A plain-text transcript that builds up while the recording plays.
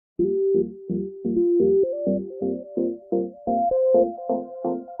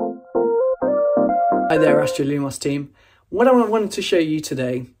Hi there, Astra Lumos team. What I wanted to show you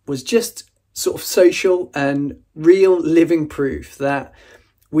today was just sort of social and real living proof that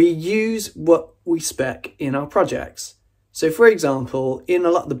we use what we spec in our projects. So for example, in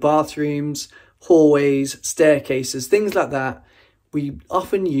a lot of the bathrooms, hallways, staircases, things like that, we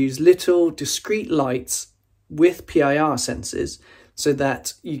often use little discrete lights with PIR sensors so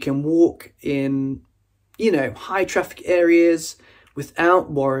that you can walk in, high traffic areas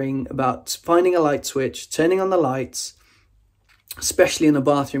without worrying about finding a light switch, turning on the lights, especially in a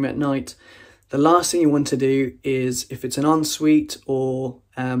bathroom at night. The last thing you want to do is, if it's an ensuite or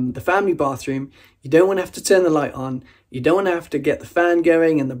the family bathroom, you don't want to have to turn the light on. You don't want to have to get the fan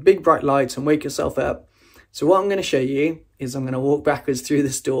going and the big bright lights and wake yourself up. So what I'm going to show you is, I'm going to walk backwards through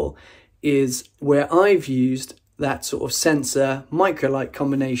this door, is where I've used that sort of sensor micro light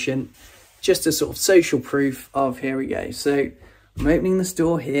combination, just a sort of social proof of, here we go. So I'm opening this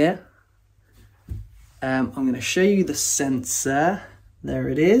door here. I'm going to show you the sensor. There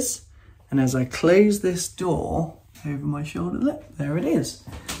it is. And as I close this door over my shoulder, look, there it is.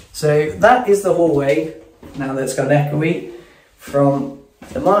 So that is the hallway, now that it's got echoey, from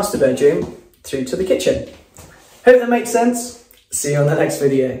the master bedroom through to the kitchen. Hope that makes sense. See you on the next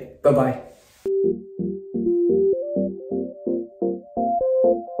video. Bye-bye.